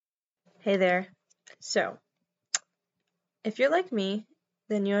Hey there. So, if you're like me,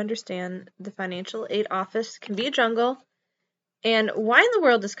 then you understand the financial aid office can be a jungle. And why in the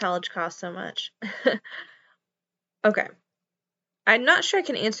world does college cost so much? Okay, I'm not sure I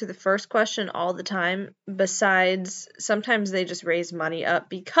can answer the first question all the time, besides sometimes they just raise money up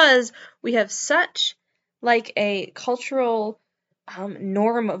because we have such like a cultural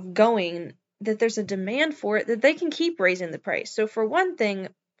norm of going that there's a demand for it that they can keep raising the price. So for one thing,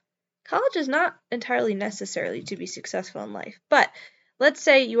 college is not entirely necessarily to be successful in life, but let's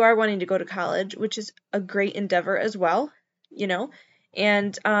say you are wanting to go to college, which is a great endeavor as well,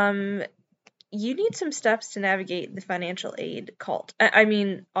 and you need some steps to navigate the financial aid cult. I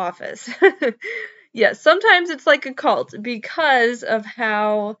mean, office. Yes, sometimes it's like a cult because of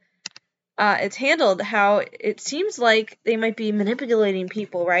how it's handled, how it seems like they might be manipulating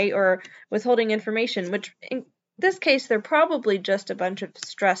people, right? Or withholding information, which in this case, they're probably just a bunch of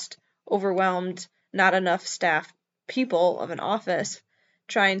stressed, overwhelmed, not enough staff people of an office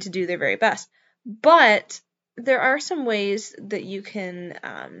trying to do their very best. But there are some ways that you can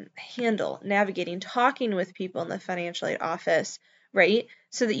handle navigating, talking with people in the financial aid office, right?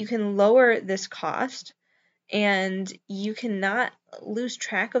 So that you can lower this cost and you cannot lose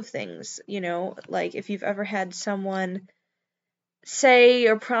track of things, like if you've ever had someone say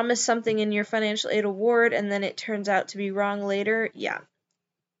or promise something in your financial aid award and then it turns out to be wrong later, yeah,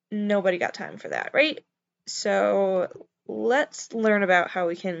 nobody got time for that, right? So let's learn about how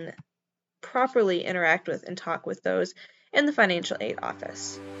we can properly interact with and talk with those in the financial aid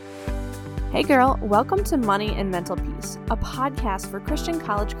office. Hey girl, welcome to Money and Mental Peace, a podcast for Christian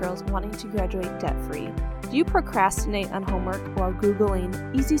college girls wanting to graduate debt-free. Do you procrastinate on homework while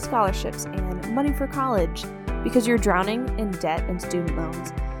Googling easy scholarships and money for college because you're drowning in debt and student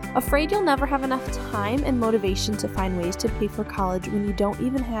loans? Afraid you'll never have enough time and motivation to find ways to pay for college when you don't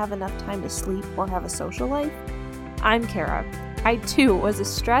even have enough time to sleep or have a social life? I'm Kara. I too was a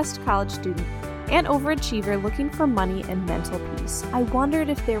stressed college student and overachiever looking for money and mental peace. I wondered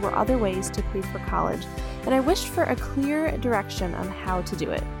if there were other ways to pay for college, and I wished for a clear direction on how to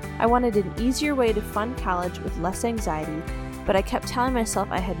do it. I wanted an easier way to fund college with less anxiety, but I kept telling myself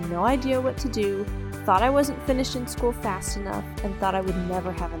I had no idea what to do, thought I wasn't finishing school fast enough, and thought I would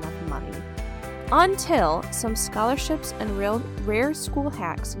never have enough money. Until some scholarships and rare school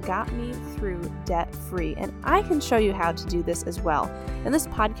hacks got me through debt-free, and I can show you how to do this as well. In this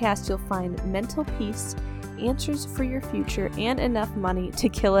podcast, you'll find mental peace, answers for your future, and enough money to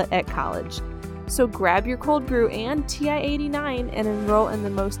kill it at college. So grab your cold brew and TI-89 and enroll in the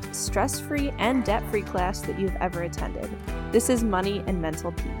most stress-free and debt-free class that you've ever attended. This is Money and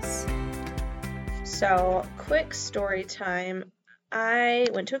Mental Peace. So, quick story time. I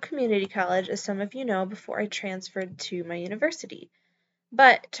went to a community college, as some of you know, before I transferred to my university.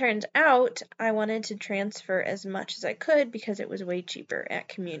 But turns out I wanted to transfer as much as I could because it was way cheaper at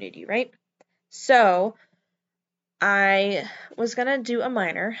community, right? So I was going to do a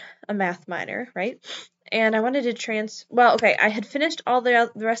math minor, right? And I wanted to I had finished all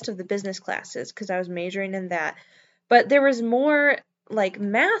the rest of the business classes because I was majoring in that. But there was more like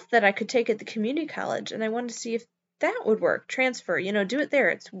math that I could take at the community college, and I wanted to see if that would work. Transfer, do it there.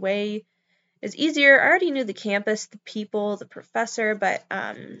 It's easier. I already knew the campus, the people, the professor, but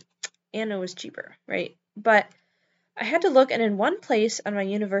and it was cheaper, right? But I had to look, and in one place on my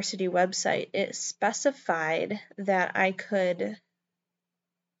university website, it specified that I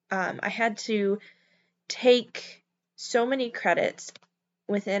had to take so many credits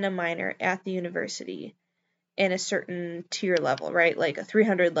within a minor at the university in a certain tier level, right? Like a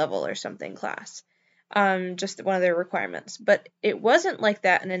 300 level or something class. Just one of their requirements. But it wasn't like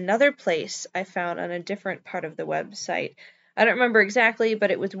that in another place I found on a different part of the website. I don't remember exactly,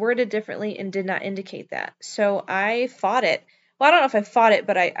 but it was worded differently and did not indicate that. So I fought it. Well, I don't know if I fought it,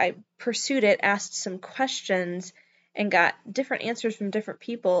 but I pursued it, asked some questions, and got different answers from different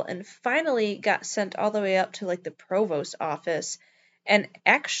people, and finally got sent all the way up to like the provost office and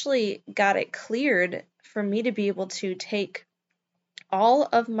actually got it cleared for me to be able to take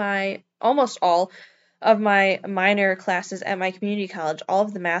almost all of my minor classes at my community college, all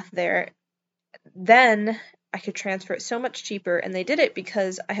of the math there. Then I could transfer it so much cheaper, and they did it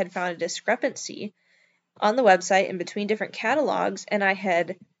because I had found a discrepancy on the website in between different catalogs, and I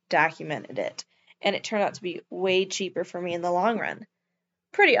had documented it, and it turned out to be way cheaper for me in the long run.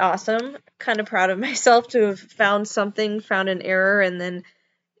 Pretty awesome. Kind of proud of myself to have found an error, and then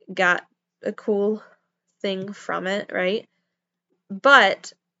got a cool thing from it, right?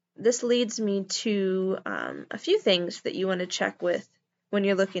 But this leads me to a few things that you want to check with when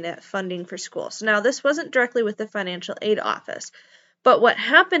you're looking at funding for school. So now this wasn't directly with the financial aid office, But what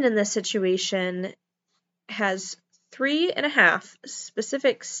happened in this situation has 3.5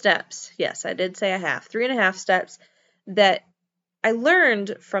 specific steps. Yes, I did say a half. 3.5 steps that I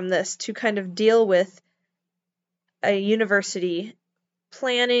learned from this to kind of deal with a university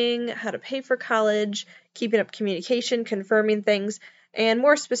planning, how to pay for college, keeping up communication, confirming things, and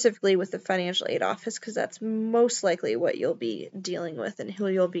more specifically with the financial aid office, because that's most likely what you'll be dealing with and who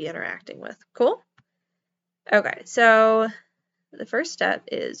you'll be interacting with. Cool? Okay, so the first step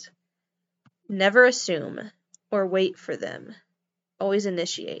is never assume or wait for them. Always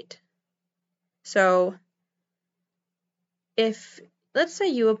initiate. So if, let's say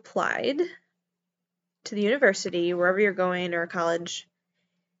you applied to the university, wherever you're going, or college,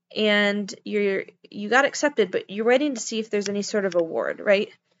 and you got accepted, but you're waiting to see if there's any sort of award, right?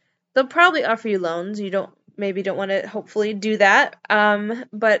 They'll probably offer you loans. You don't want to hopefully do that,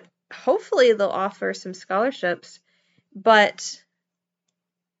 but hopefully they'll offer some scholarships, but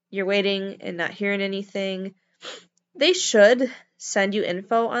you're waiting and not hearing anything. They should send you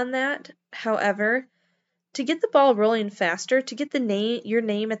info on that. However, to get the ball rolling faster, to get your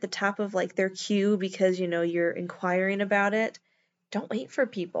name at the top of like their queue because you're inquiring about it, don't wait for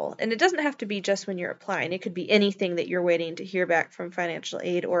people. And it doesn't have to be just when you're applying. It could be anything that you're waiting to hear back from financial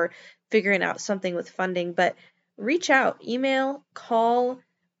aid or figuring out something with funding. But reach out, email, call,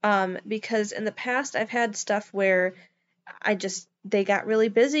 because in the past I've had stuff where they got really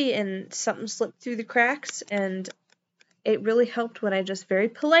busy and something slipped through the cracks, and it really helped when I just very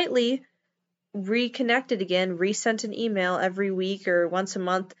politely reconnected again, resent an email every week or once a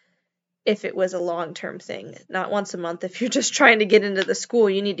month if it was a long-term thing. Not once a month. If you're just trying to get into the school,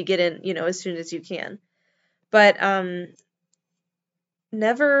 you need to get in, as soon as you can. But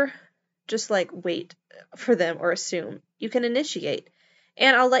never just like wait for them or assume. You can initiate.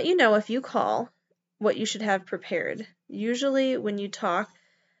 And I'll let you know if you call what you should have prepared. Usually when you talk,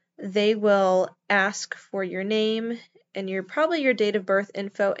 they will ask for your name and probably your date of birth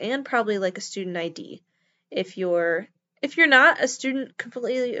info and probably like a student ID. If you're not a student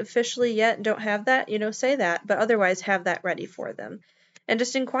completely officially yet and don't have that, say that, but otherwise have that ready for them and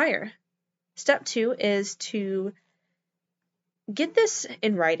just inquire. Step 2 is to get this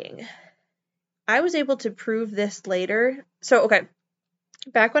in writing. I was able to prove this later. So, okay,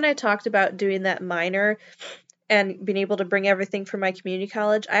 back when I talked about doing that minor and being able to bring everything from my community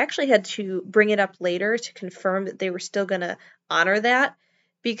college, I actually had to bring it up later to confirm that they were still going to honor that.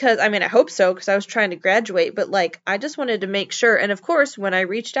 Because, I hope so, because I was trying to graduate, but, I just wanted to make sure. And, of course, when I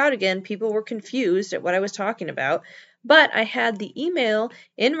reached out again, people were confused at what I was talking about. But I had the email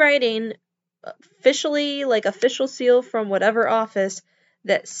in writing, officially, official seal from whatever office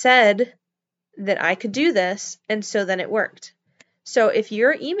that said that I could do this, and so then it worked. So if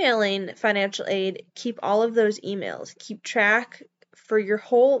you're emailing financial aid, keep all of those emails. Keep track for your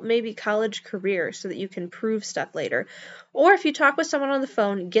whole maybe college career so that you can prove stuff later. Or if you talk with someone on the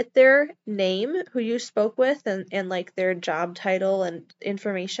phone, get their name, who you spoke with, and their job title and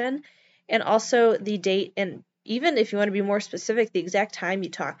information, and also the date, and even if you want to be more specific, the exact time you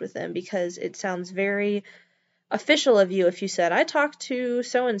talked with them, because it sounds very official of you if you said, I talked to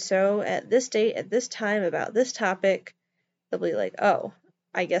so-and-so at this date, at this time about this topic. They'll be like, oh,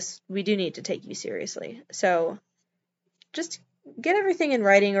 I guess we do need to take you seriously. So just get everything in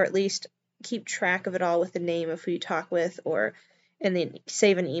writing, or at least keep track of it all with the name of who you talk with, and then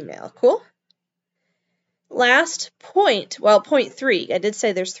save an email. Cool? Last point, point 3. I did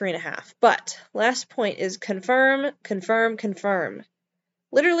say there's 3.5, but last point is confirm, confirm, confirm.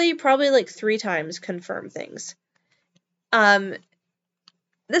 Literally, probably 3 times confirm things.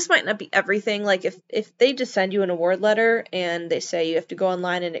 This might not be everything. If they just send you an award letter and they say you have to go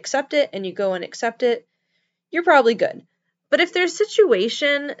online and accept it, and you go and accept it, you're probably good. But if there's a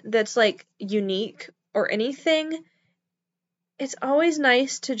situation that's unique or anything, it's always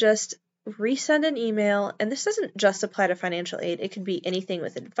nice to just resend an email. And this doesn't just apply to financial aid. It could be anything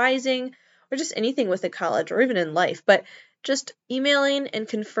with advising or just anything with a college or even in life. But just emailing and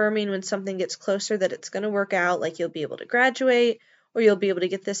confirming when something gets closer that it's going to work out, you'll be able to graduate, or you'll be able to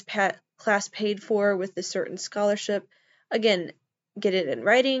get this class paid for with this certain scholarship. Again, get it in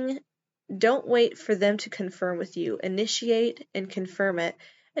writing. Don't wait for them to confirm with you. Initiate and confirm it,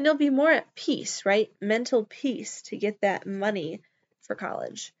 and you'll be more at peace, right? Mental peace to get that money for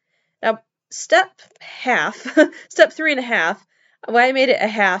college. Now, step 3.5, why I made it a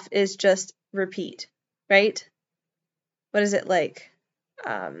half is just repeat, right? What is it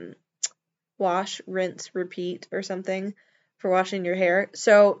wash, rinse, repeat or something for washing your hair.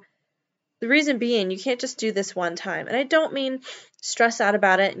 So the reason being, you can't just do this one time. And I don't mean stress out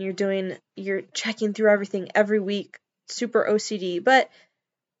about it and you're checking through everything every week super OCD, but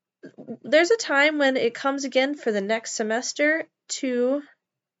there's a time when it comes again for the next semester to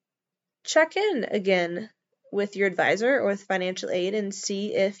check in again with your advisor or with financial aid and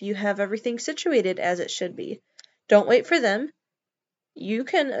see if you have everything situated as it should be. Don't wait for them. You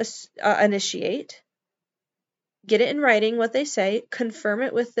can initiate, get it in writing what they say, confirm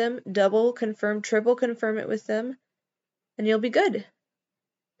it with them, double confirm, triple confirm it with them, and you'll be good.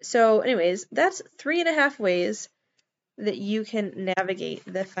 So anyways, that's 3.5 ways that you can navigate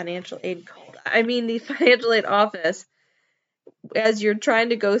the financial aid office as you're trying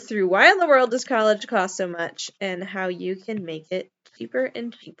to go through why in the world does college cost so much and how you can make it cheaper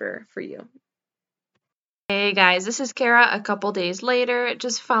and cheaper for you. Hey guys, this is Kara a couple days later,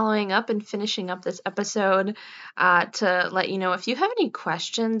 just following up and finishing up this episode to let you know if you have any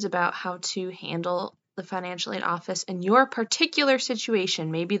questions about how to handle the financial aid office in your particular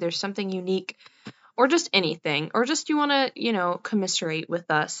situation. Maybe there's something unique or just anything, or just you want to, commiserate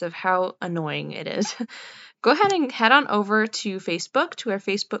with us of how annoying it is. Go ahead and head on over to Facebook, to our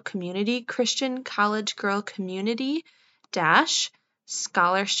Facebook community, Christian College Girl Community -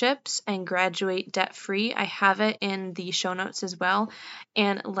 scholarships and graduate debt-free. I have it in the show notes as well.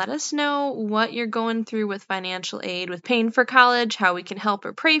 And let us know what you're going through with financial aid, with paying for college, how we can help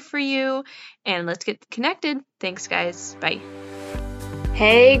or pray for you. And let's get connected. Thanks, guys. Bye.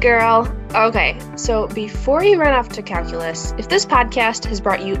 Hey, girl. Okay, so before you run off to calculus, if this podcast has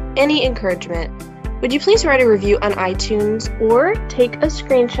brought you any encouragement, would you please write a review on iTunes or take a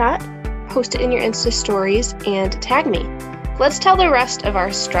screenshot, post it in your Insta stories, and tag me. Let's tell the rest of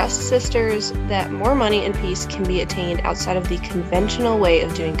our stressed sisters that more money and peace can be attained outside of the conventional way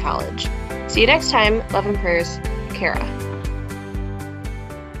of doing college. See you next time. Love and prayers, Kara.